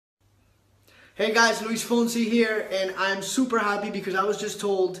Hey guys, Luis Fonsi here, and I'm super happy because I was just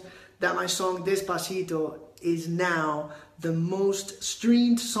told that my song Despacito is now the most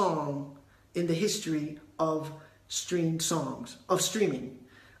streamed song in the history of streamed songs, of streaming.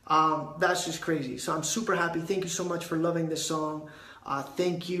 That's just crazy. So I'm super happy. Thank you so much for loving this song.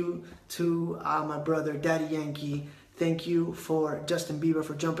 Thank you to my brother, Daddy Yankee. Thank you for Justin Bieber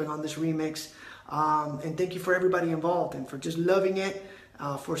for jumping on this remix. And thank you for everybody involved and for just loving it,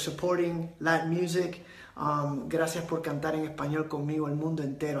 for supporting Latin music. Gracias por cantar en español conmigo el mundo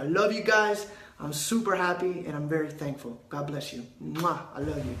entero. I love you guys. I'm super happy and I'm very thankful. God bless you. Mwah. I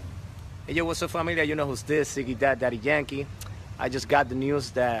love you. Hey, yo, what's up, familia? You know who's this? Siggy Dad, Daddy Yankee. I just got the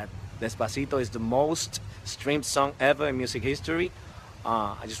news that Despacito is the most streamed song ever in music history.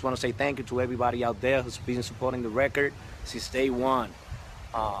 I just want to say thank you to everybody out there who's been supporting the record since day one.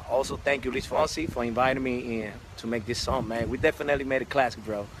 Also, thank you, Luis Fonsi, for inviting me in to make this song, man. We definitely made a classic,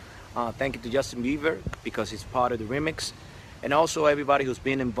 bro. Thank you to Justin Bieber, because he's part of the remix. And also everybody who's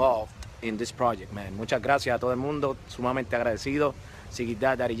been involved in this project, man. Muchas gracias a todo el mundo, sumamente agradecido. Siggy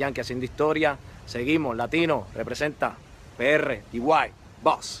Dad, Daddy Yankee haciendo historia. Seguimos, Latino, representa, PR, igual,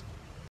 boss.